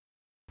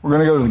We're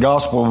going to go to the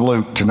Gospel of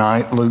Luke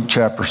tonight, Luke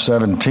chapter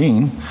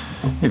 17,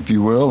 if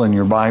you will, in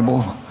your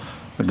Bible.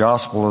 The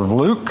Gospel of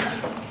Luke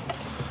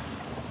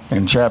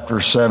and chapter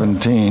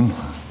 17.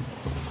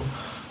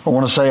 I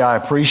want to say I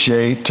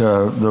appreciate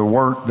the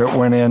work that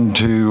went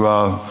into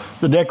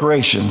the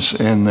decorations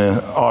in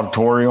the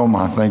auditorium.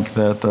 I think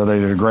that they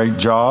did a great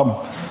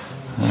job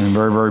and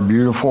very, very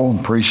beautiful.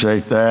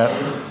 Appreciate that.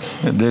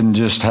 It didn't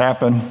just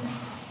happen.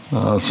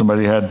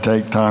 Somebody had to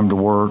take time to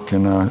work,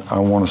 and I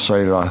want to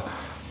say that I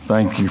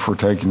thank you for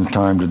taking the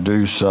time to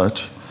do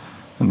such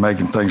and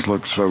making things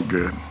look so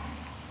good.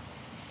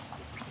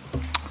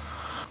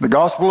 The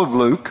Gospel of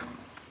Luke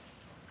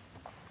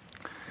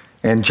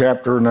and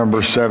chapter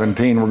number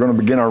 17. We're going to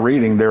begin our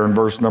reading there in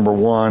verse number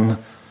 1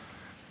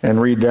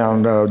 and read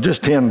down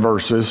just 10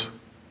 verses.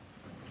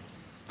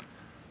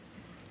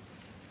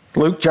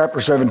 Luke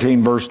chapter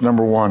 17, verse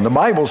number 1. The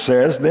Bible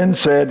says, "Then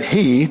said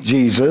he,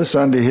 Jesus,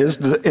 unto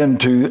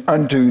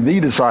the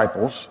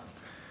disciples,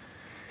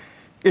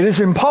 It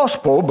is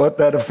impossible but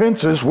that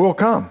offenses will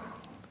come.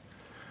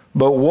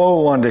 But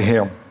woe unto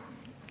him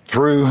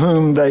through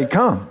whom they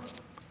come.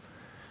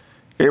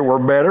 It were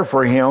better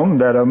for him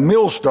that a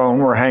millstone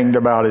were hanged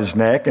about his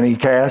neck and he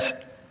cast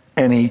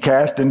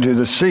into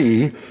the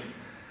sea,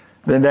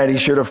 than that he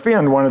should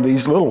offend one of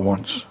these little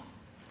ones.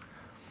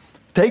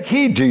 Take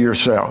heed to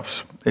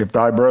yourselves. If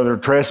thy brother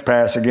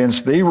trespass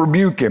against thee,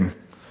 rebuke him.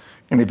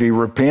 And if he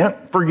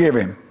repent, forgive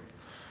him.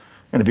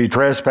 And if he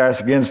trespass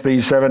against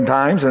thee 7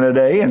 times in a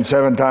day, and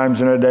 7 times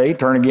in a day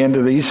turn again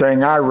to thee,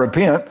 saying, I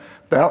repent,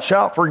 thou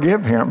shalt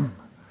forgive him.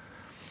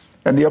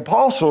 And the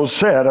apostles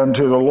said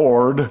unto the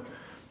Lord,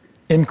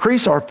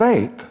 Increase our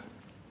faith.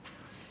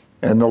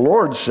 And the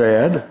Lord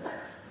said,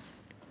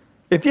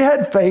 If ye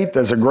had faith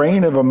as a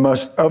grain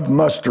of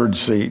mustard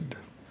seed,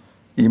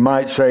 ye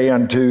might say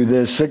unto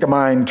this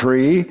sycamine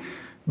tree,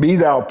 Be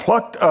thou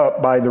plucked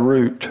up by the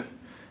root,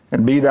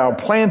 and be thou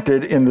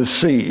planted in the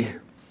sea,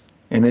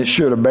 and it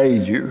should obey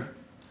you.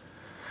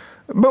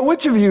 But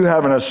which of you,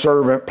 having a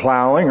servant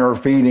plowing or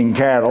feeding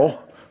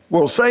cattle,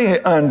 will say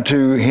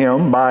unto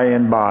him by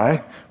and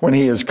by, when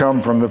he is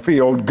come from the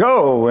field,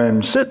 Go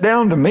and sit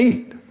down to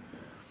meat?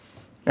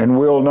 And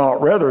will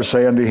not rather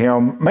say unto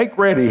him, Make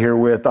ready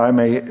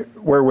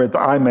wherewith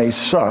I may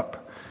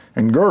sup,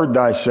 and gird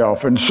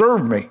thyself, and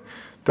serve me,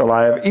 till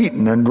I have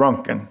eaten and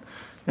drunken,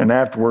 and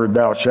afterward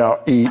thou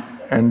shalt eat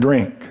and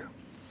drink.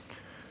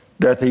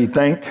 Doth he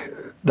thank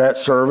that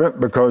servant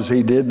because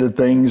he did the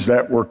things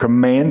that were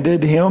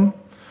commanded him?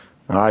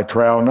 I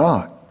trow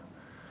not.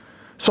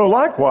 So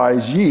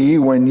likewise ye,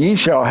 when ye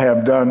shall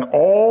have done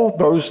all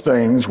those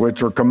things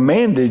which are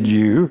commanded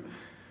you,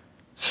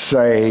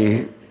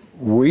 say,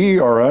 We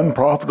are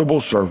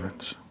unprofitable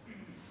servants.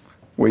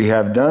 We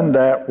have done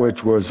that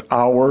which was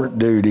our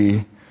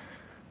duty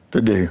to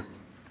do.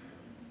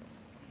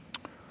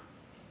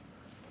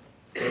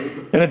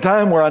 In a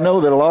time where I know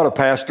that a lot of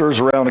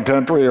pastors around the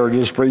country are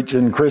just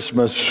preaching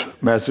Christmas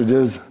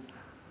messages,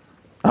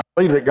 I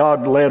believe that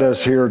God led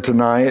us here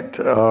tonight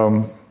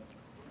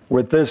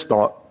with this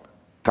thought.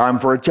 Time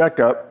for a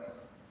checkup.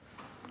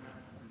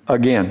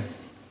 Again.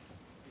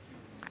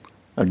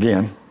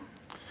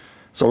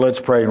 So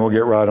let's pray and we'll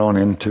get right on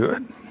into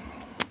it.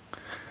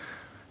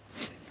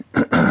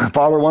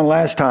 Father, one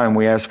last time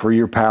we ask for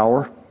your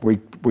power. We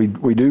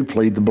do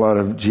plead the blood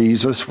of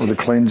Jesus for the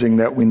cleansing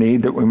that we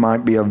need, that we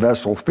might be a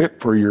vessel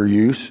fit for your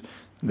use,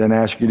 then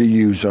ask you to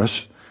use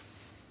us.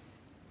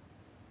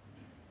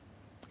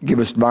 Give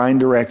us divine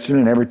direction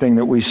in everything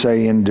that we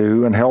say and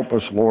do, and help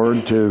us,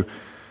 Lord, to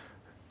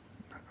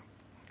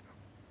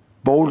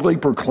boldly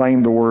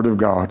proclaim the word of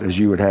God as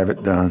you would have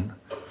it done.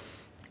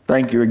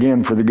 Thank you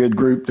again for the good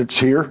group that's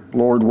here.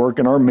 Lord, work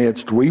in our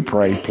midst, we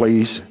pray,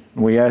 please.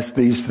 We ask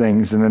these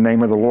things in the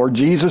name of the Lord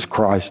Jesus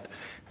Christ.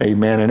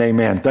 Amen and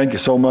amen. Thank you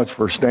so much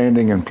for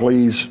standing, and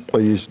please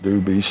do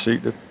be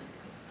seated.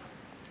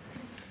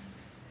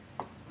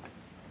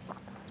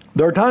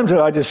 There are times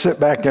that I just sit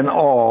back in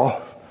awe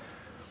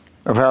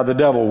of how the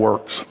devil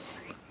works.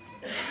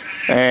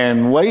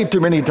 And way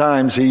too many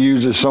times he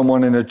uses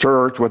someone in a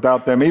church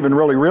without them even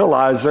really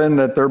realizing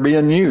that they're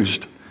being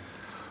used.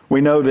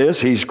 We know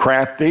this. He's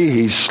crafty,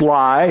 he's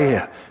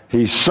sly,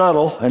 he's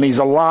subtle, and he's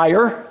a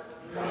liar.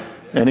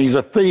 And he's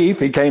a thief.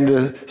 He came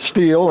to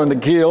steal and to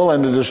kill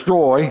and to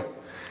destroy.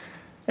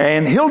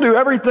 And he'll do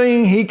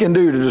everything he can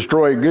do to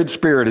destroy a good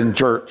spirit in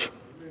church,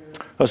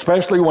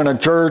 especially when a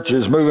church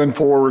is moving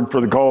forward for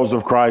the cause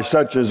of Christ,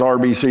 such as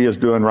RBC is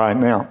doing right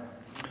now.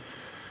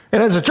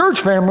 And as a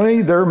church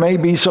family, there may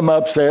be some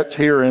upsets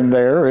here and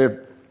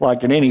there,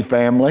 like in any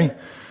family.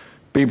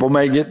 People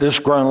may get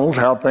disgruntled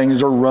how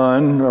things are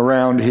run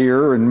around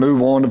here and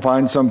move on to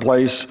find some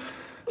place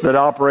that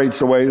operates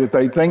the way that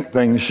they think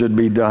things should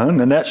be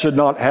done, and that should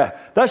not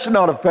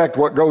affect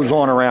what goes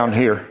on around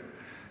here.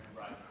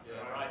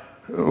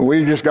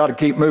 We just got to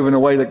keep moving the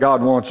way that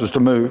God wants us to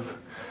move,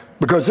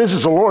 because this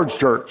is the Lord's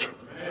church.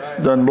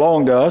 It doesn't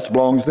belong to us, it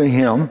belongs to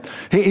Him.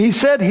 He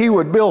said He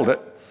would build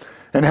it,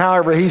 and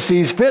however He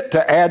sees fit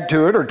to add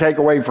to it or take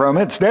away from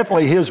it, it's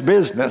definitely His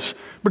business,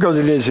 because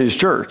it is His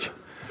church.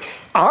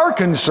 Our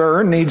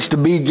concern needs to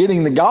be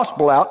getting the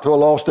gospel out to a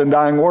lost and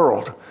dying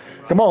world.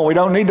 Come on, we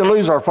don't need to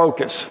lose our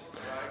focus.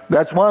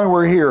 That's why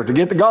we're here, to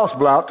get the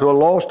gospel out to a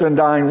lost and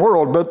dying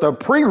world. But the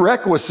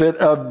prerequisite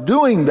of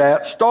doing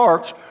that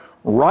starts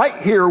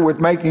right here with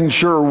making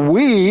sure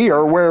we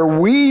are where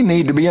we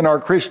need to be in our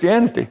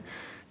Christianity,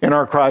 in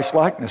our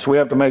Christ-likeness. We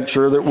have to make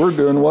sure that we're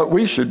doing what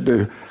we should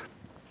do.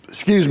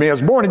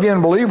 As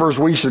born-again believers,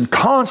 we should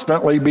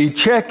constantly be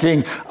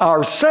checking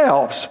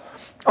ourselves,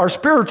 our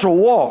spiritual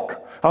walk,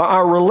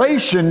 our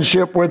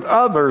relationship with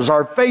others,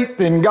 our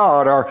faith in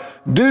God, our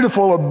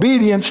dutiful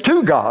obedience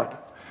to God.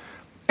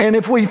 And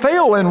if we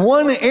fail in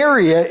one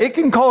area, it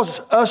can cause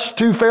us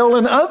to fail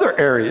in other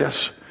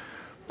areas.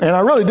 And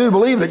I really do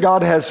believe that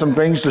God has some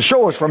things to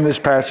show us from this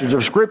passage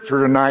of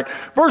Scripture tonight.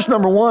 Verse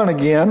number 1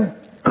 again,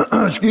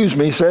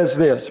 says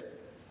this.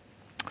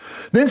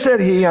 Then said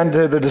he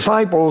unto the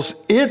disciples,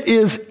 it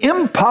is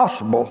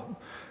impossible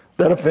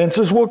that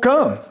offenses will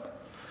come.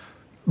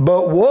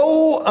 But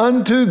woe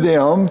unto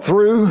them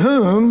through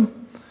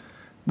whom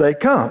they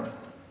come.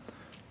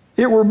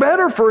 It were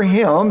better for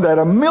him that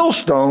a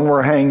millstone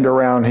were hanged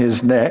around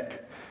his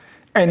neck,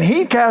 and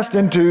he cast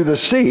into the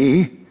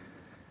sea,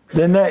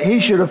 than that he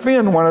should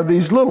offend one of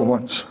these little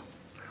ones.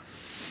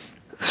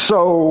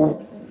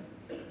 So,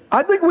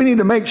 I think we need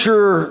to make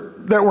sure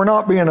that we're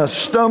not being a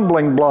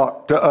stumbling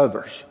block to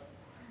others.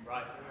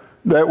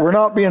 That we're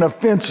not being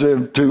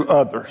offensive to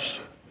others.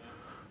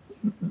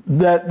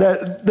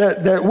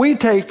 That we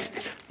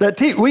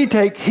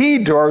take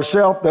heed to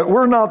ourselves that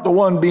we're not the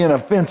one being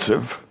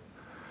offensive.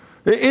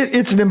 It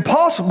is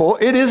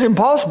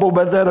impossible,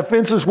 but that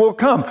offenses will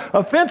come.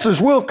 Offenses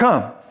will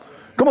come.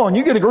 Come on,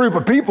 you get a group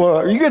of people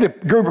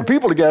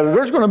together,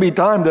 there's going to be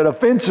time that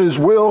offenses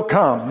will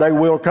come. They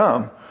will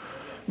come.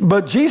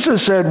 But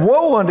Jesus said,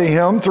 woe unto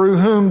him through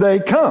whom they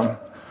come.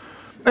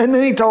 And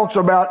then he talks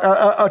about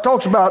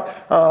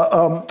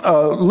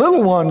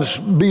little ones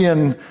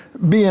being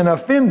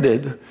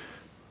offended.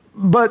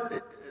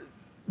 But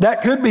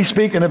that could be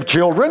speaking of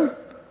children,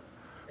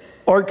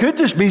 or it could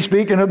just be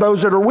speaking of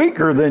those that are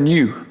weaker than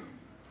you,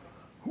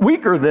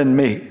 weaker than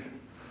me,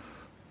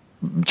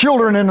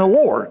 children in the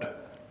Lord.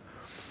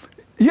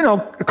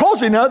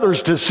 Causing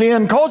others to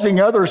sin,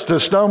 causing others to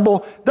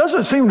stumble,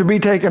 doesn't seem to be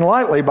taken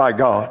lightly by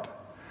God.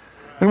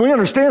 And we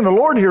understand the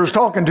Lord here is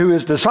talking to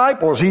his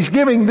disciples. He's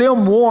giving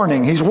them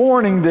warning. He's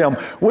warning them.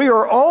 We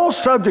are all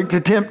subject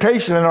to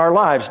temptation in our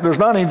lives. There's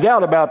not any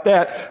doubt about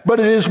that. But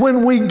it is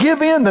when we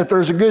give in that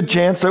there's a good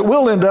chance that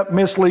we'll end up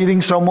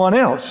misleading someone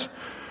else.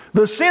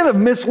 The sin of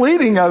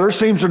misleading others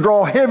seems to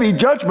draw heavy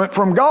judgment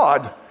from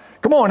God.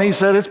 Come on, he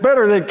said, it's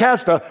better to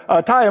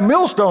tie a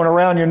millstone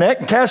around your neck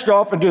and cast you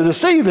off into the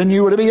sea than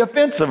you would be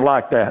offensive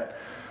like that.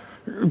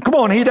 Come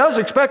on, he does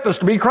expect us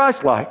to be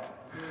Christ-like.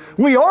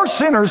 We are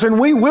sinners and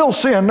we will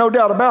sin, no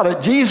doubt about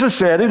it. Jesus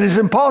said it is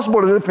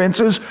impossible that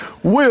offenses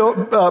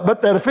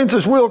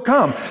will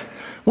come.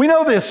 We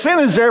know this. Sin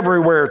is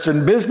everywhere. It's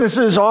in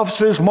businesses,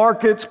 offices,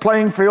 markets,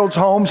 playing fields,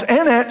 homes,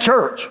 and at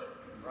church.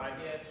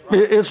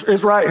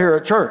 It's right here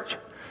at church.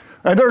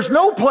 And there's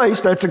no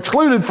place that's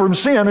excluded from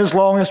sin as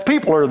long as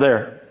people are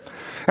there.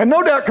 And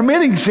no doubt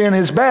committing sin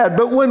is bad,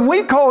 but when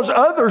we cause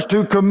others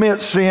to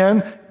commit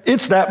sin,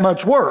 it's that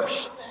much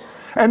worse.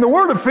 And the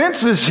word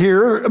offenses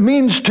here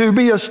means to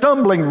be a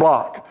stumbling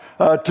block,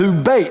 to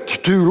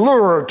bait, to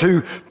lure,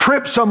 to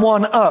trip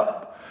someone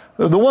up.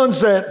 The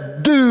ones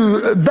that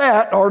do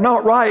that are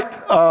not right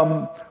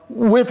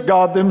with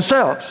God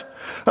themselves.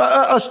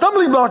 A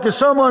stumbling block is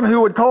someone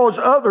who would cause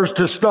others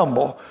to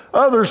stumble,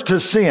 others to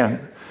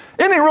sin.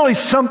 Isn't it really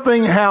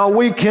something how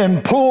we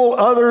can pull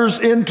others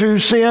into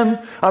sin?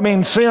 I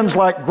mean, sins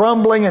like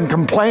grumbling and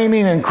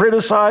complaining and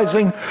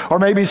criticizing, or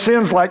maybe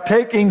sins like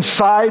taking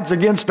sides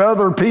against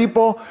other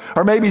people,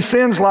 or maybe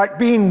sins like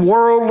being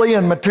worldly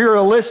and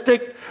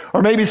materialistic,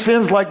 or maybe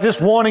sins like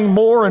just wanting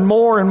more and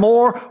more and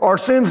more, or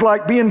sins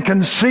like being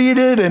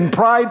conceited and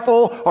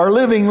prideful, or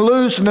living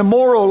loose and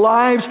immoral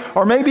lives,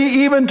 or maybe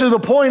even to the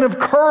point of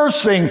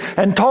cursing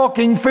and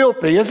talking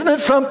filthy. Isn't it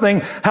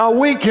something how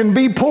we can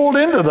be pulled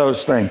into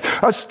those things?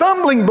 A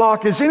stumbling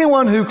block is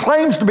anyone who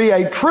claims to be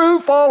a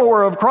true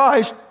follower of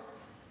Christ,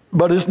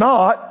 but is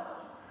not,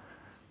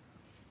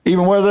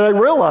 even whether they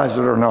realize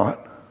it or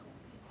not.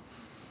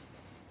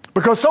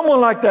 Because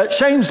someone like that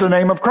shames the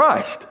name of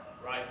Christ.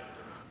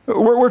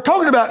 We're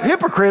talking about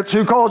hypocrites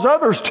who cause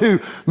others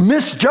to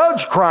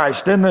misjudge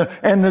Christ and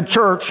the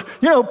church.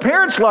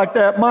 Parents like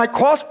that might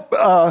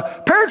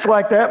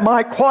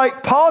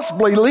quite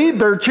possibly lead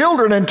their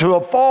children into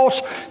a false,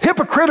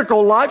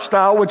 hypocritical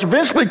lifestyle, which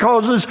eventually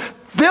causes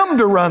them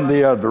to run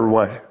the other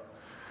way.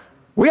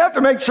 We have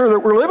to make sure that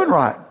we're living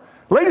right.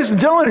 Ladies and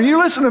gentlemen, are you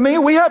listening to me?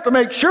 We have to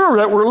make sure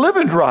that we're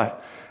living right.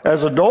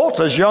 As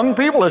adults, as young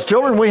people, as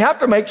children, we have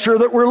to make sure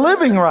that we're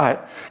living right.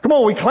 Come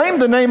on, we claim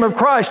the name of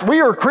Christ. We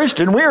are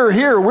Christian. We are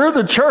here. We're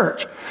the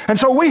church. And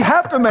so we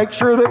have to make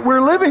sure that we're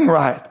living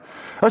right.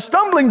 A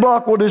stumbling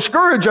block will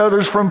discourage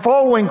others from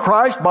following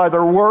Christ by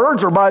their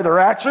words or by their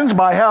actions,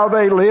 by how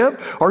they live,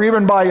 or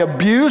even by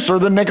abuse or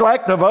the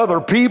neglect of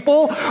other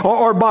people,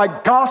 or by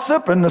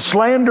gossip and the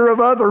slander of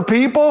other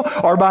people,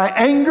 or by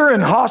anger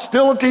and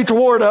hostility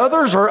toward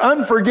others, or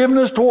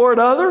unforgiveness toward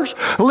others.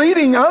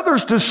 Leading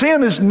others to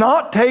sin is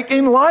not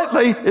taken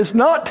lightly. It's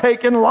not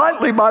taken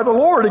lightly by the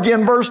Lord.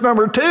 Again, verse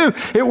number 2,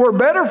 it were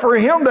better for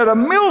him that a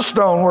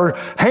millstone were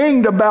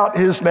hanged about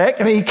his neck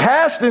and he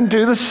cast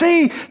into the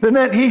sea than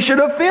that he should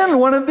offend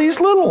one of these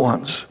little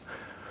ones.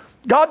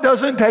 God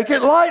doesn't take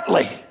it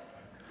lightly.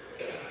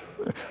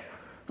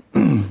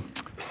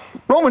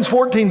 Romans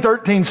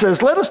 14:13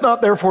 says, let us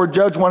not therefore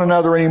judge one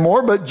another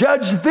anymore, but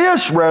judge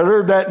this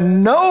rather, that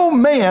no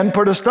man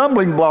put a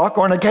stumbling block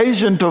or an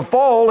occasion to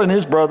fall in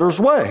his brother's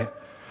way.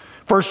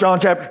 1 John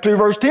chapter 2,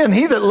 verse 10,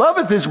 he that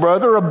loveth his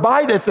brother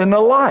abideth in the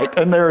light,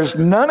 and there is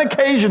none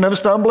occasion of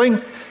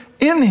stumbling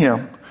in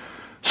him.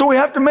 So we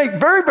have to make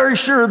very, very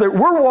sure that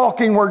we're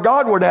walking where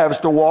God would have us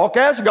to walk,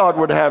 as God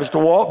would have us to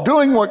walk,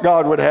 doing what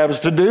God would have us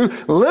to do,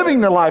 living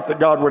the life that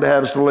God would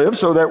have us to live,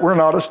 so that we're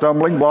not a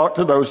stumbling block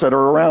to those that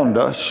are around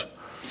us.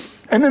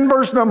 And then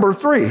verse number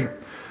 3,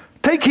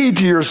 take heed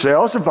to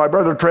yourselves. If thy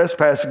brother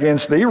trespass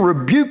against thee,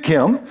 rebuke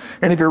him.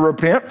 And if he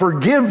repent,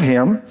 forgive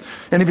him.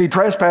 And if he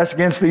trespass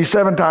against thee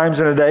 7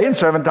 times in a day, and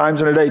 7 times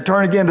in a day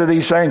turn again to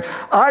thee, saying,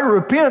 I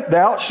repent,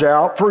 thou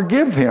shalt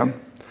forgive him.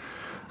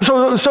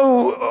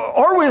 So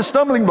are we a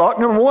stumbling block,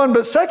 number 1?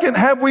 But second,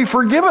 have we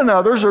forgiven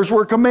others as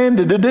we're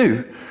commanded to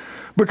do?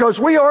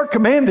 Because we are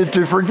commanded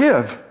to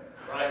forgive.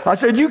 I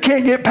said, you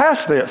can't get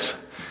past this.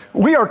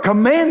 We are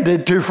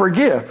commanded to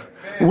forgive.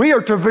 We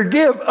are to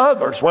forgive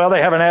others. Well,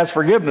 they haven't asked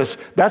forgiveness.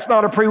 That's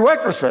not a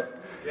prerequisite.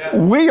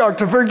 We are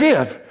to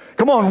forgive.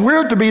 Come on,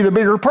 we're to be the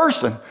bigger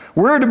person.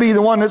 We're to be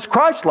the one that's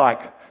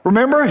Christ-like.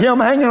 Remember him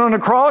hanging on the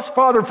cross?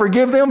 Father,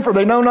 forgive them, for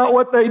they know not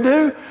what they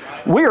do.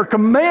 We are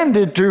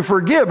commanded to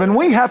forgive, and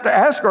we have to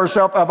ask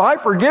ourselves, have I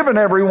forgiven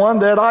everyone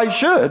that I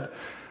should?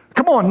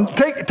 Come on,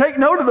 take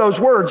note of those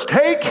words.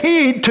 Take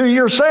heed to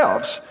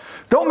yourselves.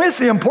 Don't miss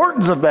the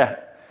importance of that.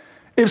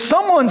 If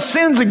someone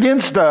sins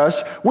against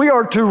us, we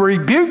are to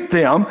rebuke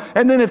them,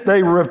 and then if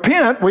they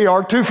repent, we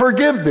are to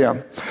forgive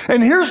them.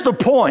 And here's the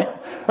point.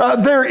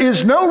 There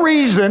is no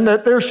reason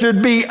that there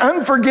should be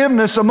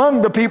unforgiveness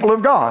among the people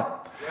of God.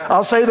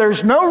 I'll say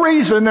there's no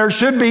reason there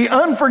should be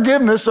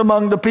unforgiveness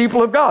among the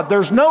people of God.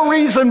 There's no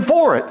reason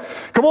for it.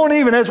 Come on,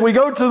 even as we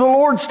go to the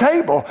Lord's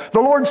table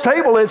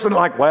isn't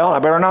like, well, I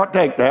better not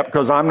take that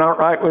because I'm not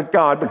right with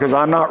God, because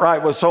I'm not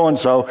right with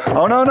so-and-so.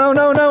 Oh,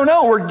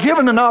 no. We're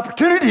given an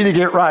opportunity to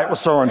get right with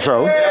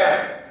so-and-so.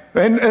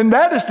 And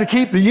that is to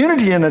keep the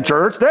unity in the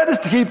church. That is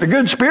to keep the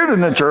good spirit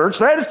in the church.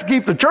 That is to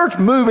keep the church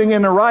moving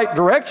in the right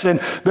direction.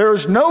 There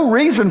is no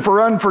reason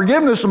for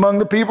unforgiveness among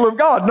the people of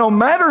God. No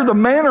matter the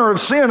manner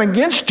of sin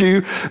against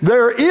you,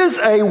 there is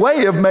a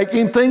way of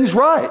making things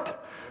right.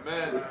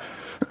 Amen.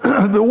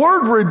 The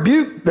word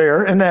rebuke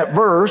there in that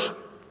verse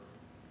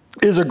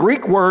is a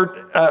Greek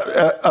word,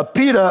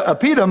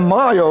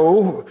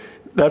 epidemaio.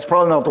 That's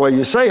probably not the way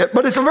you say it,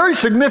 but it's a very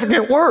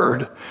significant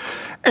word.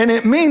 And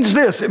it means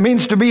this. It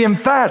means to be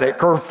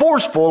emphatic or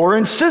forceful or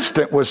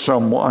insistent with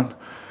someone.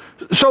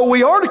 So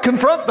we are to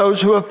confront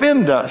those who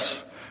offend us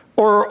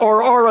or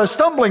are a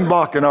stumbling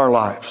block in our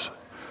lives.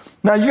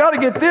 Now you got to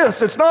get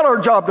this. It's not our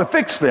job to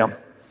fix them.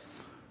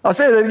 I'll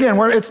say that again.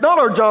 It's not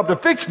our job to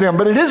fix them,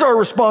 but it is our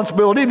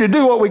responsibility to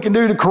do what we can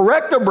do to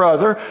correct a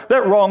brother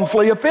that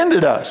wrongfully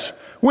offended us.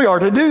 We are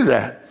to do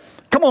that.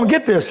 Come on,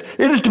 get this.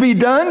 It is to be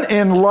done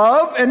in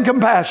love and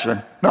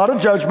compassion, not a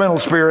judgmental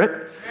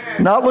spirit.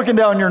 Not looking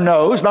down your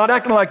nose, not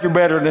acting like you're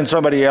better than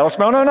somebody else.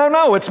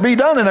 No. It's to be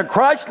done in a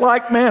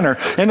Christ-like manner,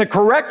 in the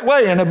correct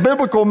way, in a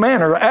biblical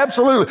manner.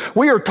 Absolutely.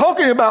 We are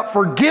talking about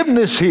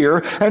forgiveness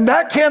here, and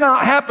that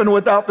cannot happen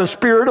without the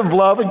spirit of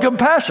love and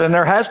compassion.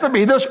 There has to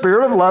be the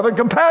spirit of love and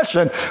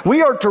compassion.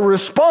 We are to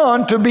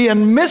respond to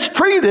being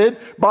mistreated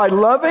by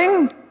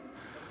loving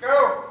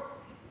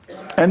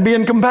and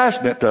being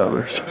compassionate to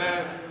others.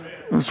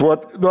 That's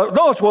what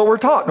we're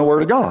taught in the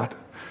Word of God.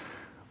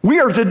 We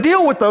are to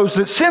deal with those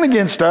that sin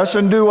against us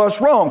and do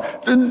us wrong.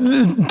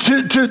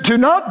 To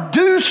not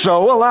do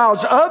so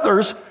allows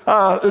others,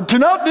 to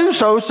not do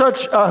so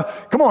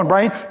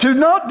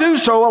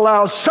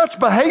allows such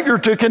behavior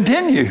to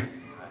continue.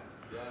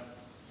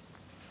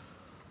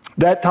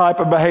 That type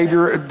of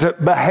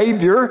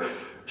behavior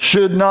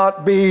should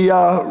not be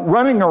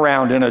running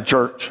around in a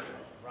church.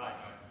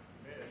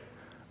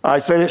 I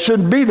said it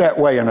shouldn't be that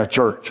way in a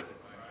church.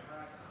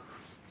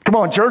 Come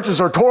on,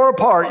 churches are tore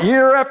apart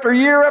year after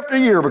year after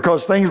year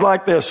because things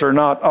like this are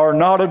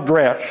not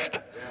addressed.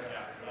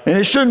 And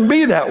it shouldn't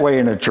be that way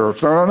in a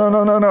church.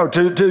 No.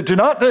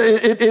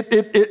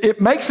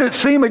 It makes it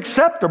seem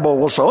acceptable.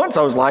 Well,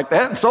 so-and-so's like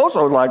that and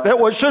so-and-so's like that.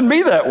 Well, it shouldn't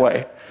be that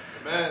way.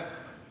 Amen.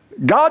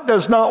 God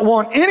does not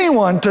want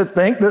anyone to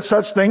think that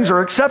such things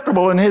are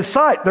acceptable in His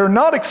sight. They're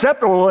not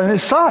acceptable in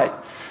His sight.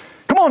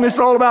 Come on, this is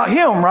all about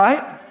Him,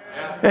 right?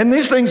 And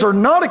these things are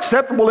not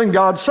acceptable in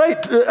God's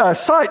sight.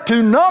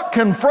 To not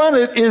confront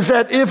it is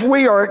that if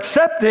we are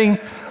accepting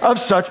of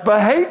such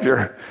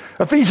behavior.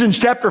 Ephesians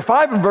chapter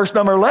 5 and verse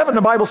number 11,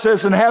 the Bible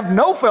says, and have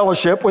no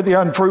fellowship with the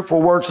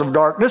unfruitful works of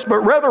darkness, but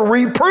rather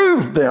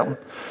reprove them.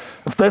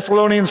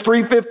 Thessalonians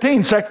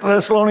 3:15, 2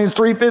 Thessalonians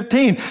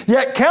 3:15,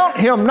 yet count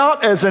him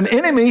not as an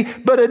enemy,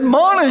 but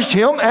admonish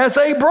him as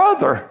a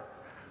brother.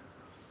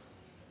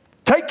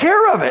 Take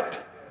care of it.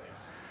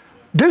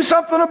 Do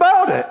something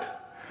about it.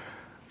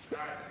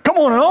 Come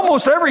on, in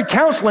almost every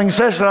counseling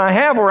session I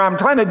have where I'm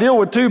trying to deal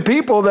with two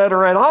people that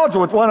are at odds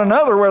with one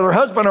another, whether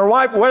husband or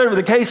wife, whatever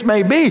the case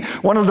may be,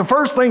 one of the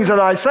first things that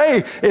I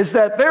say is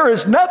that there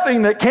is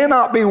nothing that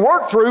cannot be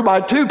worked through by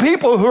two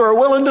people who are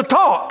willing to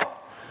talk.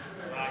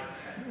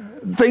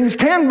 Things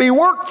can be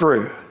worked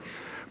through.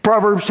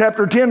 Proverbs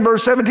chapter 10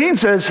 verse 17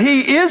 says,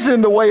 he is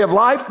in the way of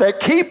life that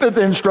keepeth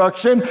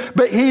instruction,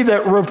 but he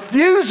that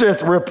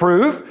refuseth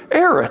reproof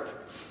erreth.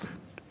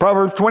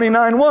 Proverbs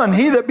 29:1,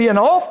 he that being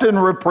often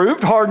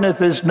reproved hardeneth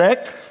his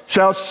neck,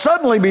 shall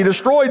suddenly be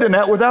destroyed, and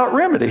that without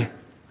remedy.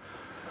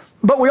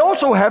 But we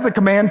also have the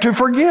command to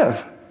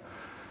forgive.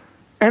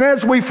 And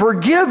as we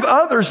forgive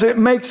others, it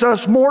makes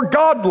us more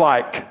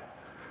godlike.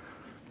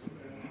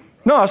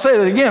 No, I'll say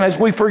that again. As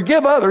we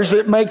forgive others,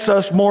 it makes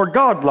us more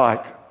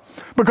godlike.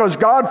 Because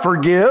God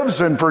forgives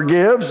and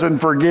forgives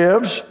and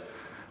forgives.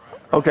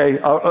 Okay,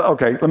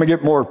 let me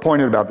get more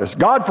pointed about this.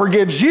 God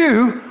forgives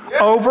you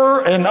over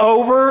and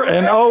over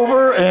and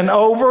over and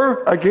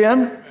over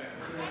again.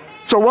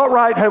 So what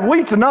right have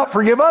we to not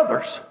forgive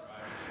others?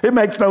 It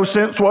makes no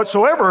sense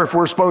whatsoever if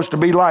we're supposed to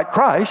be like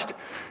Christ,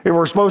 if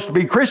we're supposed to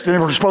be Christian,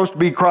 if we're supposed to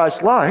be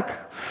Christ-like.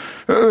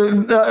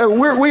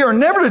 We are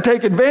never to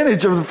take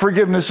advantage of the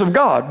forgiveness of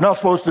God. Not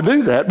supposed to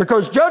do that,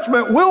 because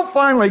judgment will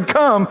finally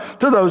come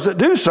to those that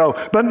do so.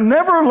 But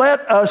never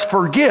let us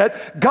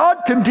forget,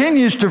 God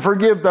continues to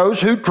forgive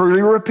those who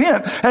truly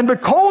repent. And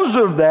because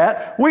of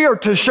that, we are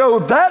to show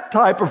that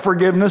type of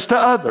forgiveness to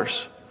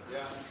others.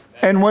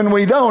 And when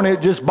we don't,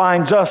 it just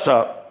binds us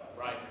up.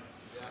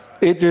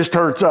 It just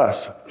hurts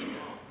us.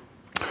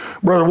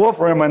 Brother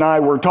Wolfram and I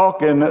were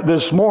talking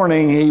this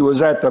morning. He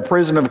was at the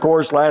prison, of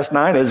course, last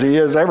night, as he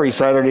is every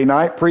Saturday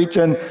night,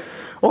 preaching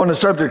on the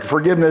subject of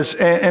forgiveness.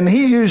 And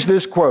he used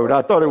this quote.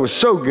 I thought it was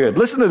so good.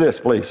 Listen to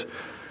this, please.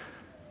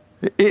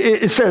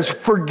 It says,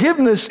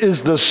 forgiveness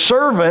is the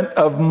servant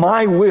of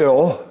my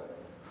will,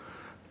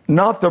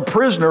 not the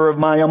prisoner of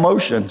my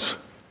emotions.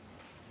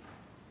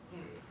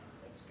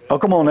 Oh,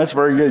 come on, that's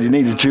very good. You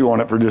need to chew on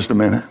it for just a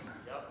minute.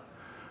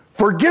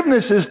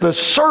 Forgiveness is the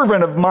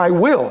servant of my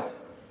will,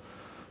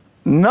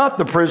 not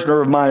the prisoner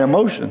of my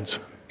emotions.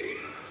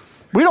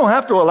 We don't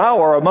have to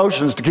allow our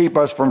emotions to keep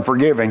us from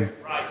forgiving.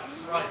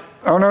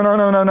 Oh,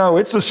 no.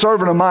 It's the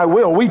servant of my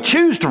will. We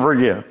choose to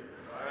forgive.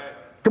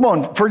 Come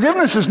on,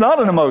 forgiveness is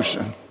not an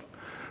emotion.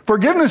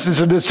 Forgiveness is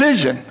a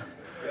decision.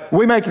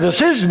 We make a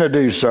decision to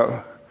do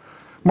so.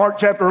 Mark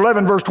chapter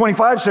 11, verse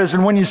 25 says,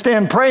 and when you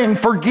stand praying,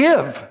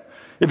 forgive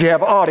if you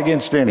have aught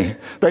against any,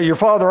 that your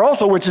Father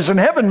also, which is in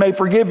heaven, may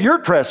forgive your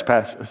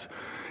trespasses.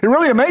 It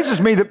really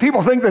amazes me that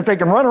people think that they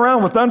can run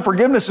around with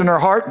unforgiveness in their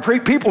heart and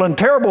treat people in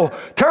terrible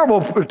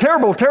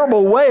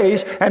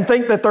ways and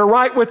think that they're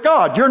right with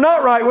God. You're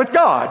not right with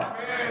God.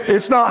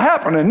 It's not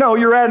happening. No,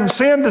 you're adding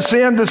sin to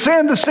sin to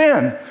sin to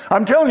sin.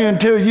 I'm telling you,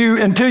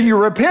 until you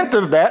repent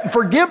of that and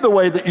forgive the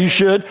way that you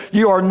should,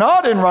 you are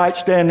not in right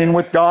standing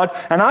with God.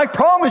 And I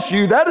promise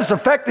you that is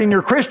affecting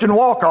your Christian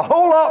walk a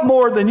whole lot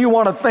more than you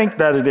want to think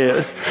that it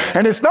is.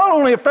 And it's not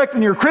only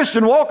affecting your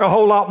Christian walk a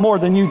whole lot more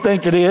than you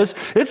think it is,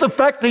 it's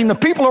affecting the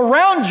people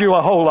around you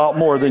a whole lot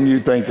more than you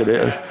think it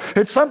is.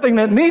 It's something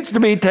that needs to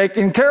be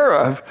taken care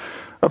of.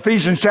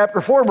 Ephesians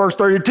chapter 4, verse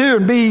 32,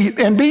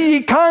 and be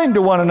ye kind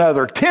to one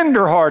another,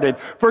 tenderhearted,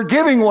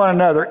 forgiving one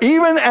another,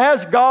 even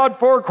as God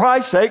for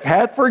Christ's sake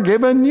hath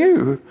forgiven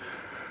you.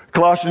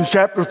 Colossians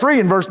chapter 3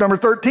 and verse number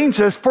 13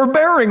 says,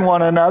 forbearing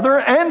one another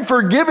and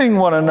forgiving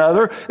one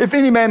another, if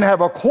any man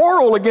have a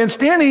quarrel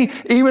against any,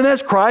 even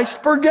as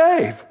Christ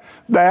forgave.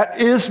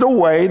 That is the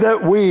way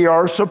that we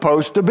are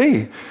supposed to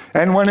be.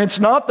 And when it's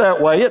not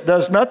that way, it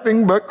does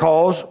nothing but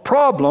cause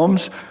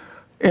problems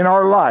in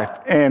our life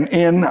and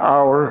in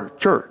our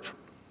church.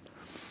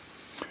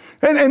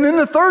 And then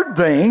the third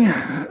thing,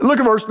 look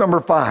at verse number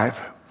 5.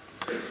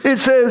 It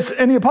says,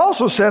 and the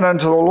apostle said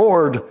unto the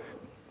Lord,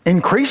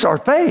 increase our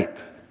faith.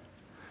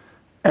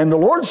 And the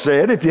Lord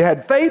said, if you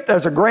had faith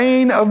as a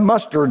grain of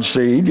mustard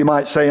seed, you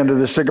might say unto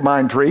the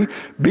sycamine tree,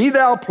 be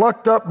thou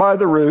plucked up by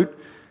the root,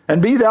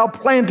 and be thou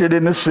planted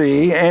in the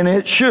sea, and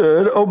it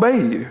should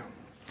obey you.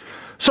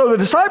 So the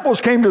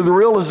disciples came to the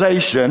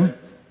realization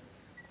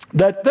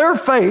that their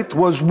faith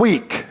was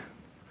weak.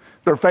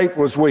 Their faith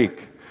was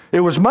weak. It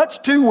was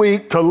much too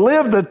weak to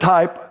live the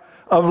type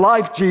of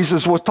life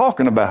Jesus was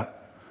talking about.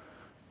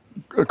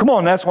 Come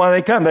on, that's why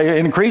they come. They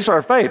increase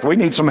our faith. We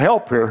need some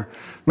help here.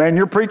 Man,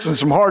 you're preaching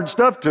some hard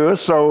stuff to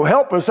us, so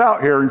help us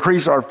out here,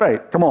 increase our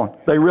faith. Come on,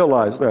 they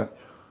realize that.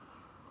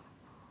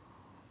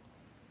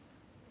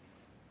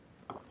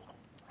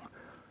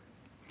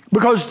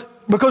 Because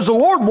Because the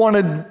Lord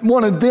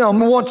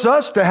wants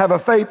us to have a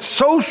faith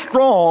so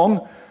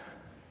strong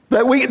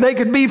that they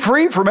could be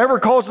free from ever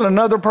causing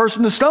another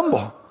person to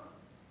stumble.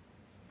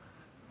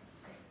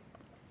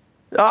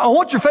 I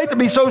want your faith to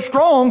be so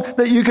strong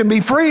that you can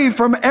be free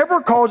from ever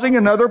causing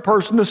another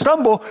person to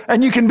stumble,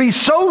 and you can be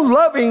so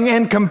loving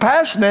and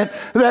compassionate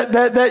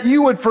that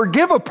you would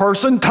forgive a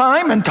person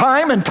time and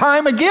time and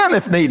time again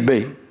if need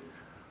be.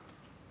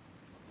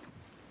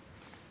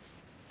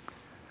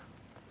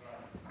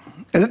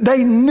 And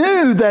they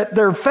knew that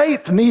their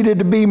faith needed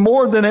to be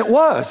more than it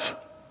was.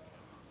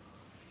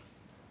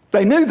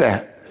 They knew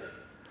that.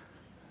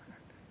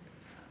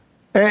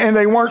 And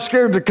they weren't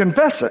scared to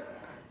confess it.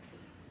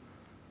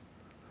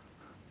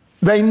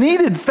 They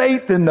needed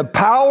faith in the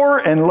power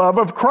and love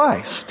of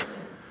Christ.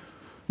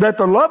 That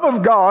the love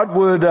of God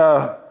would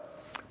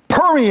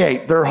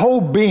permeate their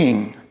whole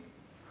being.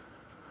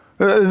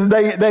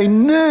 They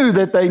knew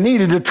that they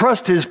needed to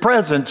trust His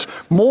presence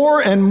more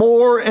and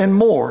more and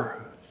more.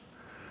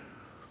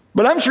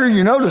 But I'm sure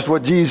you noticed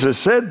what Jesus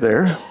said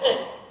there.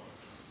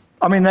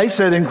 I mean, they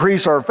said,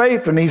 increase our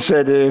faith. And He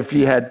said, if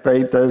you had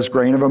faith as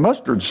grain of a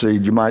mustard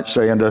seed, you might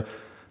say unto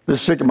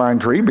this sycamore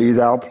tree, be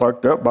thou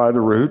plucked up by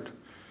the root.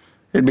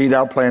 It be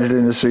thou planted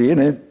in the sea, and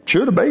it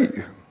should obey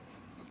you.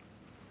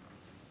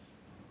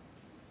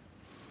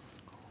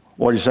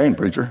 What are you saying,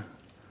 preacher?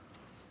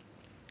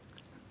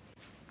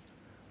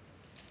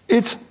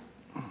 It's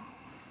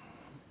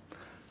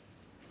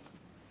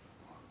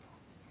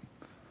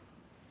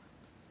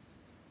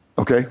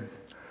okay.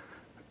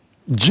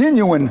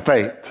 Genuine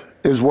faith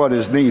is what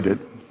is needed,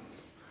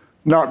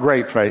 not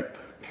great faith.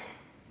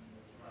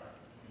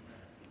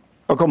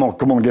 Oh, come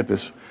on, get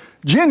this.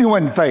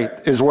 Genuine faith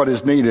is what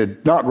is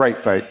needed, not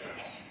great faith.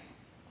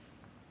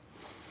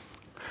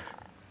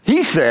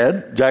 He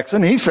said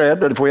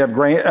that if we have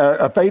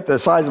a faith the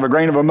size of a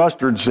grain of a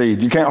mustard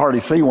seed, you can't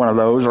hardly see one of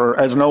those, or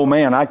as an old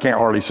man, I can't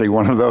hardly see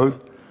one of those.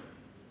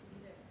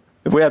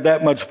 If we had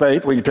that much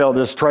faith, we could tell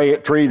this tree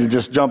to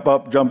just jump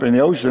in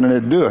the ocean, and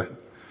it'd do it.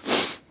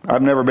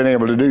 I've never been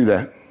able to do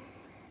that.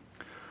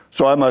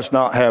 So I must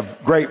not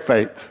have great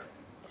faith.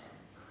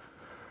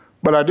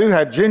 But I do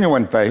have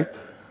genuine faith.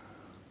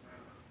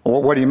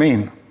 Well, what do you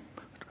mean?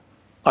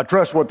 I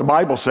trust what the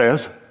Bible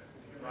says.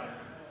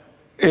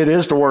 It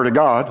is the Word of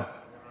God.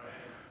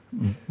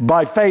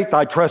 By faith,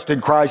 I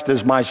trusted Christ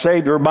as my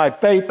Savior. By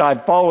faith, I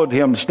followed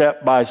Him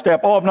step by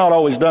step. Oh, I've not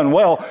always done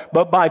well,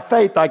 but by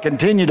faith, I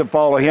continue to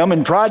follow Him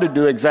and try to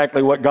do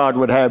exactly what God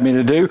would have me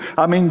to do.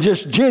 I mean,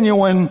 just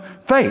genuine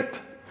faith.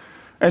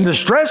 And the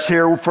stress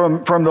here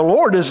from the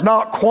Lord is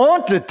not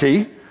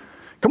quantity.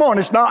 Come on,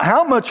 it's not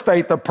how much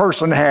faith a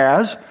person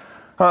has.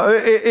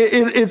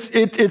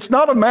 It's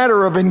not a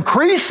matter of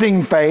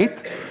increasing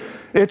faith.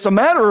 It's a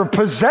matter of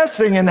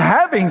possessing and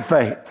having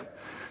faith.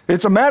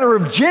 It's a matter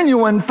of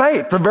genuine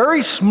faith. The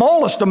very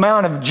smallest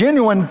amount of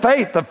genuine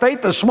faith, the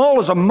faith as small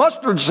as a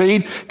mustard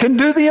seed, can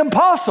do the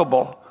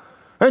impossible.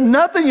 And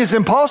nothing is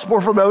impossible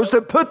for those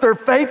that put their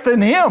faith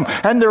in Him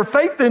and their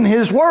faith in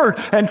His Word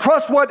and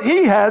trust what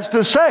He has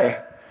to say.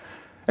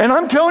 And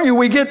I'm telling you,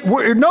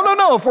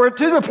 no. If we're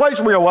to the place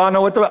where we go, well, I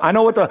know what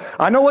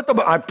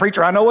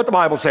the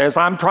Bible says.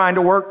 I'm trying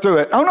to work through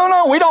it. Oh,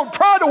 no, we don't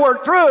try to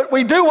work through it.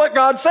 We do what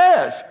God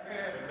says.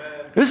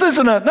 This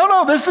isn't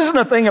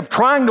a thing of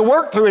trying to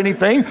work through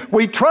anything.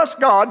 We trust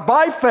God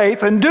by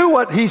faith and do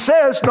what He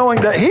says,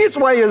 knowing that His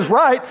way is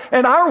right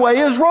and our way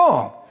is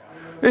wrong.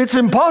 It's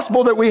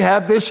impossible that we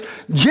have this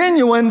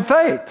genuine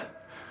faith.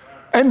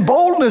 And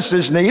boldness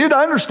is needed.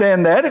 I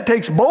understand that. It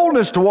takes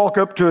boldness to walk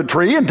up to a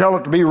tree and tell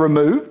it to be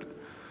removed.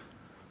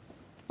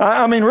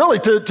 I mean, really,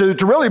 to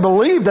really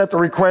believe that the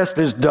request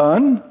is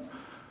done.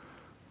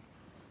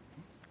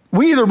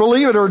 We either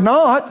believe it or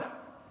not.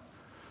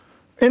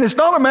 And it's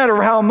not a matter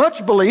of how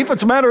much belief.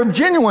 It's a matter of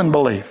genuine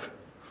belief.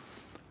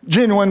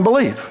 Genuine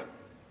belief.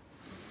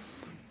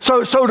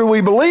 So do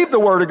we believe the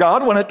Word of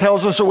God when it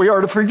tells us that we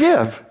are to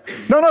forgive?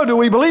 No. Do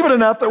we believe it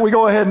enough that we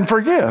go ahead and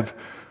forgive?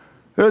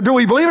 Do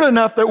we believe it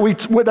enough that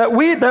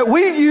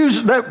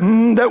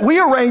we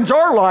arrange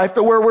our life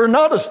to where we're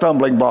not a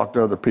stumbling block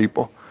to other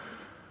people?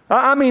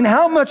 I mean,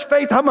 how much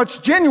faith, how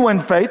much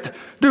genuine faith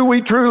do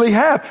we truly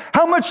have?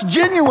 How much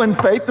genuine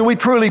faith do we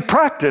truly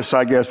practice,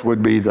 I guess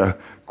would be the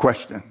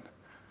question.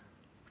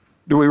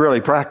 Do we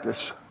really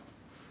practice?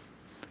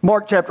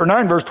 Mark chapter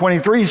 9, verse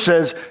 23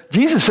 says,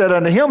 Jesus said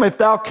unto him, if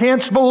thou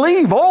canst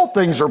believe, all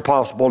things are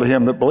possible to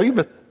him that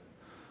believeth.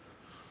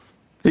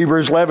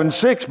 Hebrews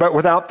 11:6, but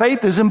without faith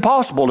it is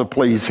impossible to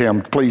please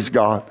Him, to please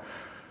God.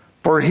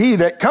 For he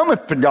that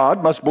cometh to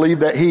God must believe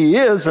that He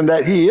is, and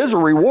that He is a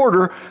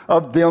rewarder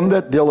of them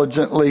that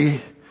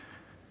diligently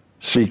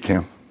seek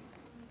Him.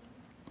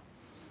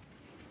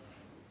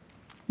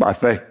 By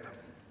faith,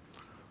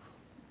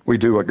 we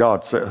do what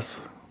God says.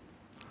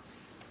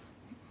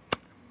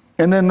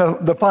 And then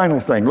the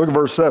final thing, look at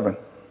verse 7.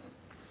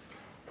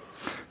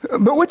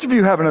 But which of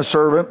you having a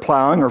servant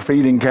plowing or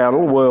feeding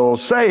cattle will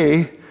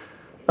say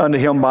unto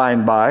him by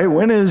and by,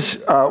 when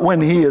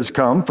he is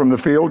come from the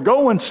field,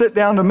 go and sit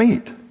down to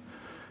meat.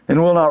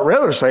 And will not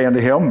rather say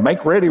unto him,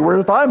 make ready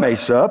wherewith I may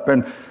sup,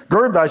 and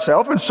gird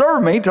thyself, and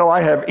serve me till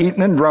I have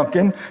eaten and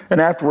drunken, and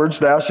afterwards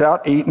thou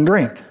shalt eat and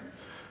drink?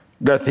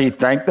 Doth he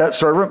thank that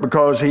servant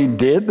because he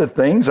did the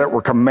things that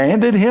were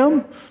commanded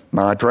him?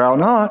 I trow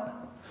not.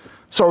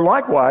 So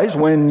likewise,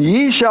 when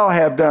ye shall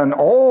have done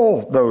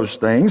all those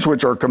things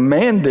which are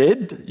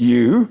commanded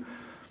you,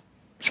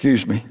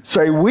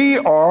 say, we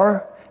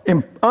are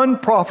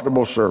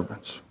unprofitable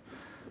servants.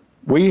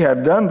 We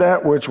have done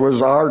that which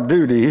was our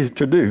duty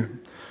to do.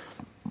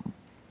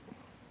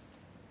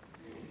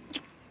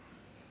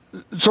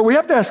 So we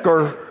have to ask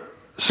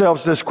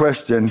ourselves this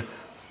question: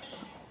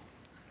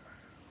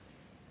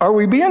 are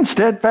we being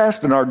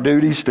steadfast in our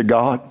duties to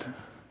God?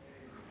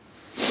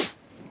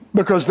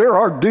 Because there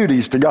are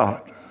duties to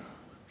God.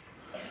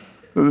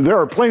 There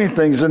are plenty of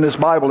things in this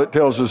Bible that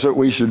tells us that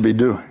we should be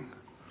doing.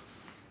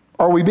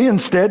 Are we being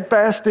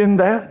steadfast in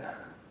that?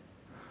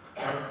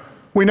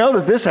 We know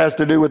that this has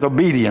to do with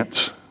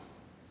obedience.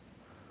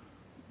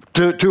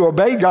 To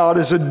obey God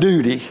is a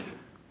duty.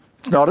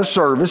 It's not a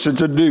service,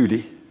 it's a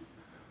duty.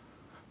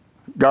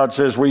 God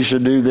says we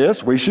should do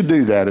this, we should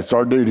do that. It's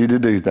our duty to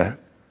do that.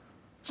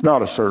 It's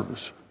not a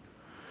service.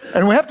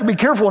 And we have to be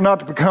careful not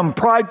to become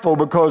prideful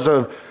because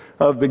of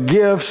the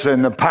gifts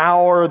and the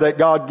power that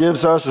God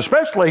gives us,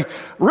 especially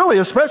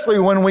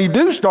when we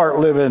do start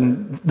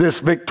living this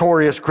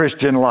victorious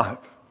Christian life.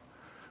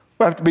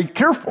 We have to be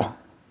careful.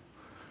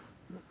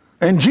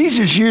 And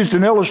Jesus used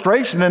an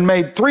illustration and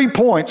made 3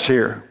 points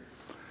here.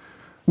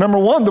 Number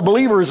one, the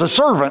believer is a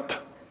servant.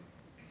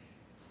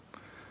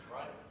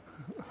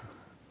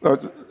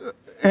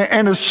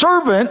 And a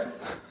servant,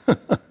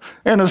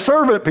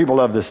 people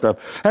love this stuff,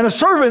 and a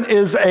servant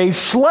is a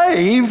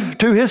slave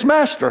to his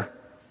master.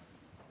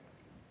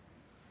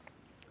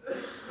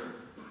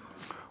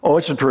 Oh,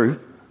 it's the truth.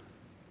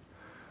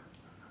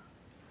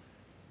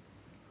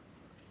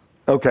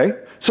 Okay,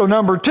 so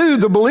number two,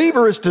 the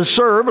believer is to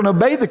serve and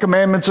obey the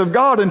commandments of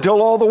God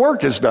until all the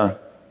work is done.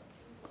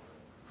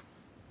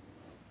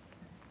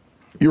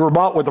 You were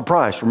bought with a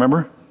price,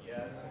 remember?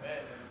 Yes.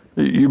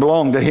 You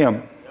belong to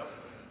Him.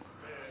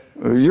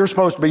 Yep. You're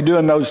supposed to be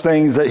doing those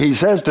things that He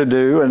says to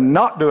do and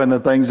not doing the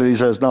things that He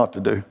says not to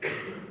do.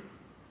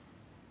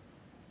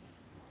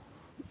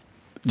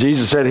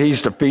 Jesus said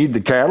He's to feed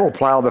the cattle,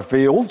 plow the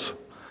fields.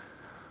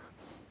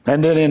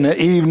 And then in the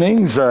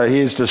evenings, He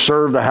is to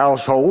serve the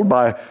household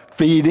by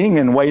feeding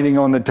and waiting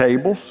on the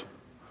tables.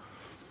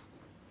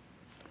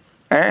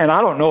 And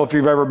I don't know if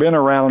you've ever been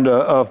around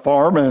a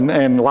farm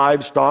and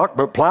livestock,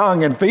 but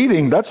plowing and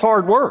feeding, that's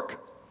hard work.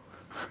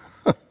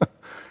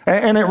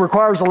 And it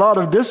requires a lot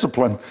of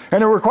discipline.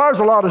 And it requires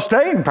a lot of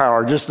staying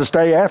power just to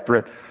stay after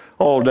it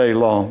all day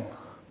long.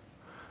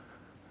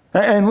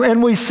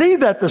 And we see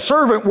that the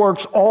servant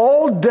works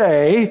all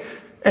day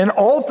and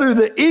all through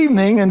the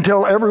evening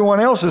until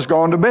everyone else has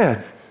gone to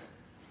bed.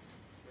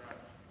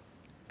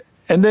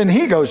 And then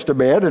he goes to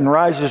bed and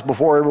rises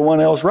before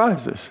everyone else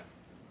rises.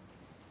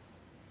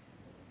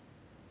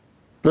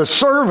 The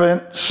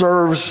servant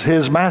serves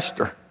his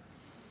master.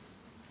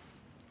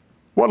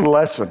 What a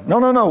lesson. No.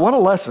 What a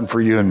lesson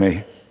for you and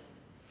me.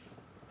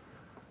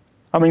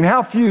 I mean,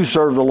 how few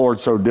serve the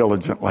Lord so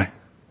diligently?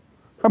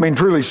 I mean,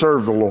 truly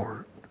serve the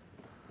Lord.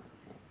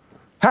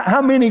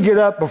 How many get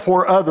up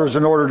before others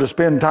in order to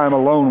spend time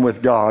alone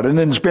with God and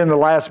then spend the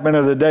last minute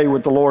of the day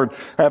with the Lord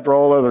after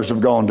all others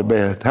have gone to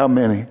bed? How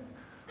many?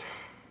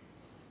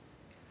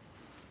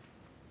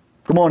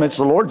 Come on, it's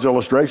the Lord's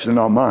illustration,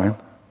 not mine.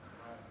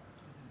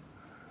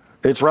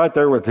 It's right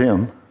there with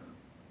Him.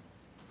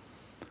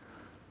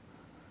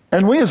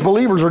 And we as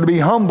believers are to be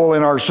humble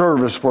in our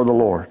service for the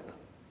Lord.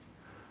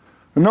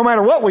 And no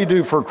matter what we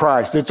do for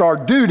Christ, it's our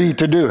duty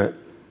to do it.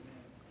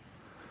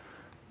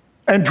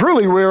 And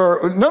truly we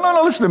are,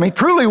 listen to me.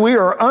 Truly we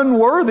are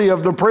unworthy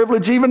of the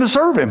privilege even to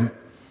serve Him.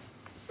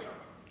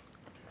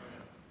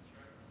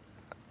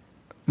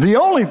 The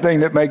only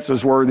thing that makes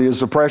us worthy is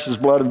the precious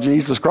blood of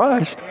Jesus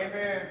Christ.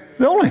 Amen.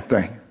 The only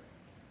thing.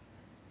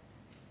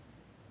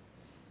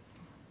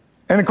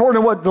 And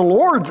according to what the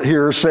Lord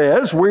here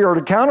says, we are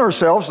to count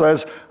ourselves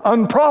as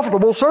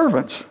unprofitable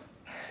servants.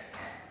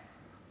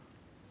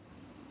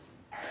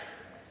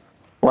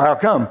 Well, how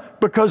come?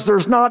 Because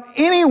there's not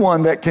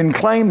anyone that can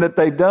claim that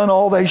they've done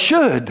all they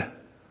should.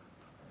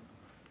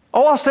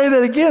 Oh, I'll say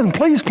that again.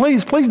 Please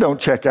don't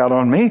check out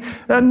on me.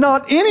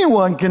 Not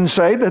anyone can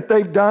say that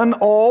they've done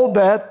all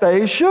that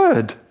they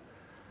should.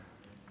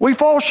 We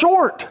fall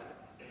short.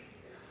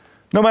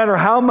 No matter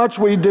how much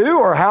we do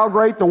or how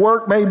great the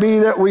work may be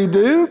that we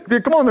do.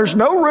 Come on, there's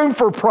no room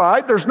for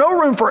pride. There's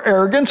no room for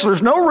arrogance.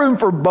 There's no room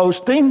for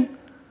boasting.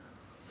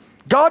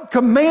 God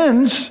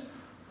commends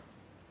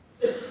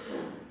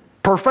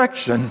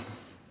perfection.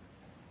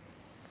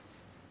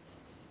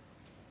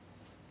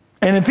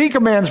 And if He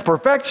commands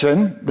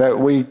perfection that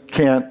we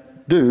can't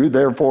do,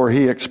 therefore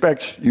He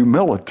expects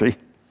humility.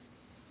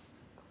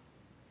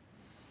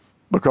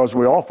 Because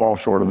we all fall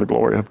short of the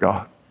glory of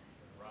God.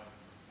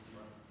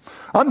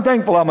 I'm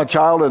thankful I'm a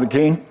child of the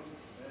King.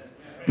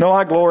 No,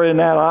 I glory in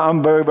that.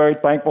 I'm very, very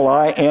thankful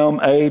I am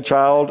a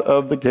child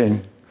of the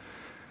King.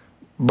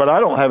 But I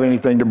don't have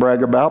anything to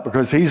brag about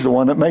because He's the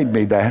one that made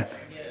me that.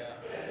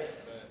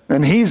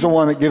 And He's the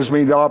one that gives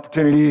me the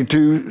opportunity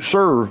to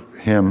serve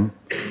Him.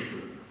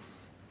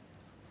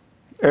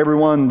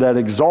 Everyone that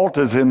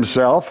exalteth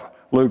himself,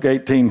 Luke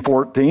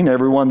 18:14,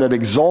 everyone that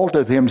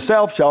exalteth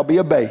himself shall be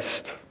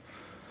abased,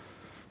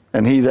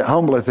 and he that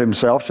humbleth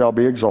himself shall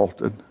be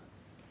exalted.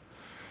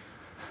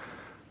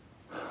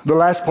 The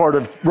last part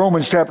of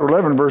Romans chapter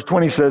 11, verse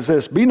 20 says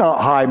this, be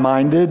not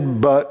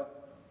high-minded,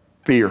 but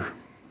fear.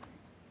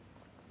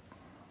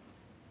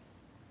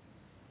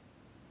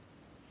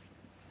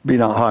 Be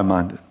not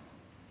high-minded.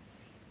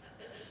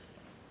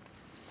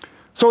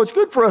 So it's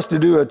good for us to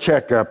do a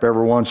checkup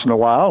every once in a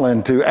while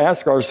and to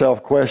ask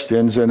ourselves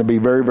questions and to be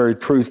very, very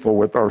truthful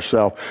with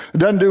ourselves. It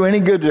doesn't do any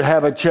good to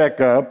have a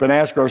checkup and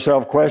ask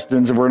ourselves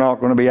questions if we're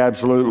not going to be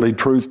absolutely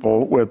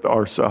truthful with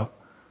ourselves.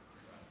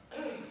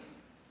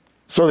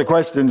 So the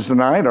questions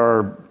tonight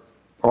are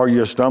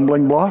you a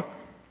stumbling block?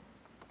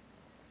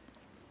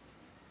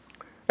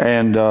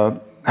 And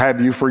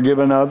have you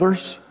forgiven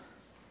others?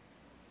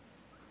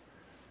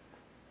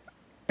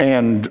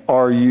 And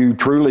are you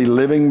truly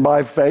living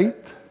by faith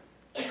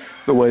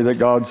the way that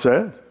God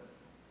says?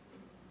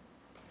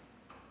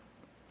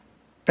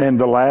 And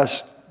the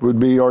last would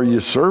be, are you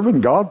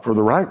serving God for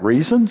the right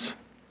reasons?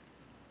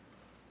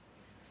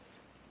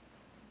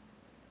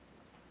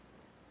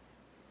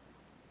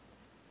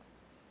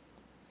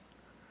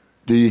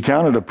 Do you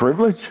count it a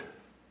privilege?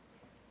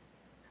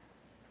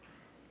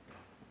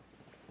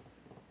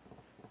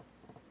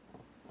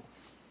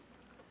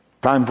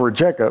 Time for a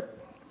checkup.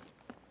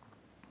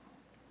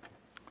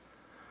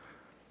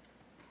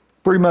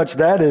 Pretty much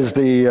that is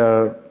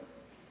the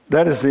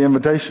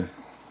invitation.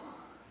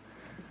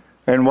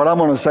 And what I'm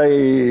going to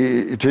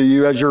say to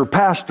you as your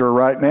pastor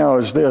right now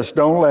is this: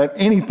 don't let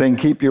anything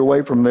keep you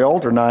away from the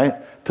altar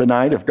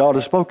tonight if God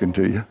has spoken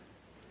to you.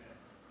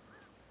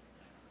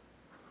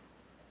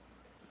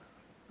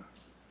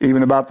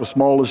 Even about the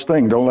smallest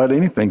thing, don't let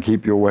anything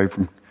keep you away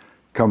from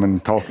coming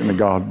and talking to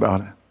God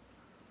about it.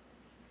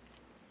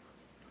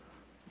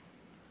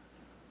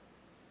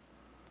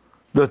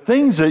 The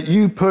things that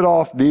you put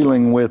off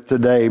dealing with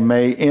today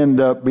may end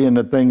up being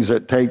the things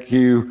that take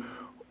you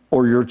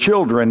or your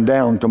children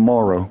down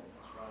tomorrow.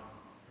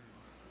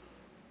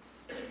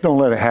 Don't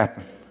let it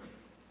happen.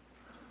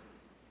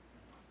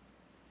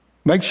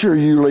 Make sure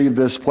you leave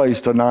this place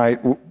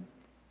tonight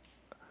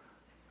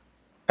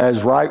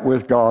as right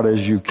with God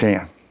as you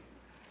can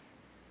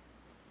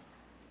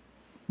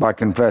by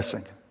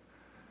confessing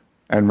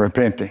and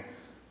repenting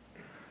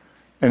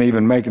and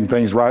even making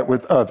things right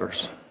with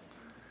others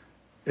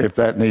if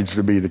that needs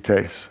to be the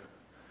case.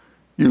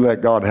 You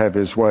let God have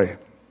His way.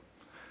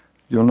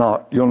 You'll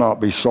not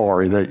be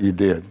sorry that you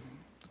did.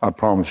 I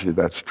promise you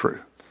that's true.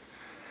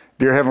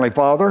 Dear Heavenly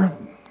Father,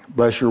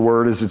 bless your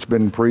word as it's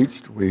been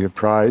preached. We have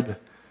tried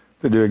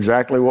to do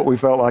exactly what we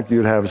felt like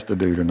you'd have us to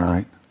do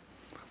tonight.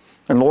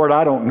 And Lord,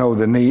 I don't know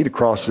the need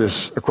across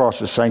this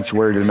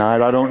sanctuary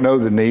tonight. I don't know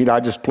the need.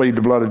 I just plead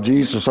the blood of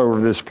Jesus over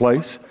this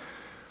place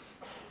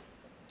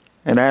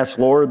and ask,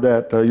 Lord,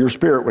 that your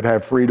Spirit would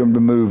have freedom to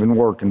move and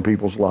work in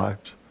people's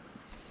lives.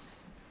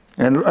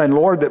 And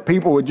Lord, that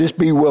people would just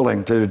be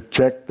willing to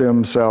check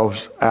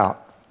themselves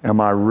out.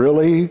 Am I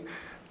really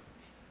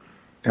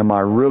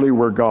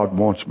where God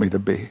wants me to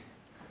be?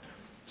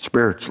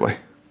 Spiritually,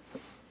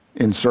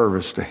 in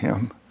service to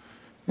Him,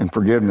 in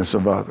forgiveness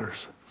of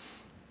others,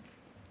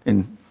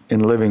 in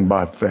living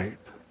by faith.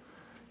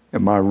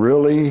 Am I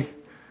really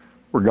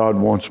where God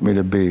wants me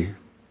to be?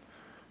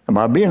 Am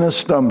I being a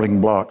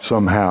stumbling block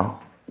somehow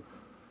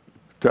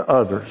to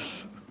others,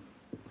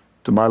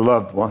 to my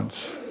loved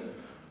ones,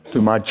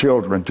 to my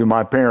children, to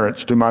my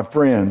parents, to my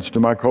friends, to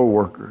my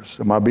co-workers?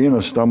 Am I being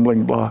a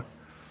stumbling block?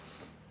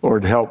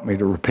 Lord, help me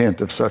to repent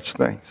of such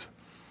things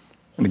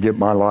and to get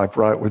my life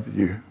right with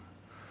you.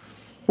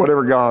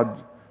 Whatever,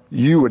 God,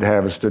 you would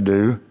have us to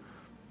do,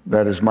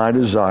 that is my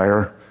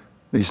desire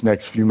these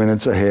next few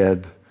minutes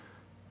ahead,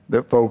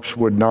 that folks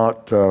would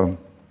not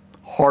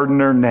harden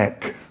their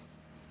neck,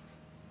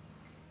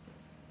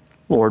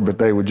 Lord, but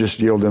they would just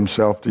yield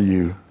themselves to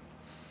you.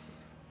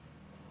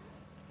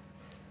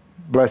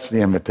 Bless the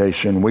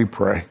invitation, we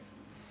pray.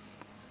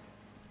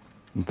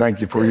 And thank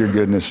you for your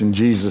goodness in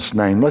Jesus'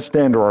 name. Let's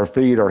stand to our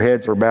feet. Our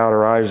heads are bowed,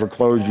 our eyes are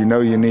closed. You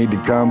know you need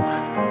to come.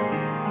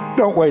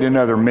 Don't wait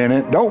another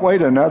minute. Don't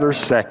wait another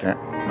second.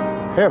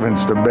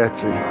 Heavens to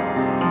Betsy.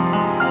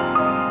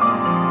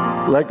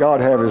 Let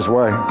God have His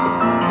way.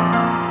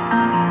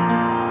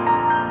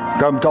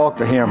 Come talk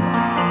to Him.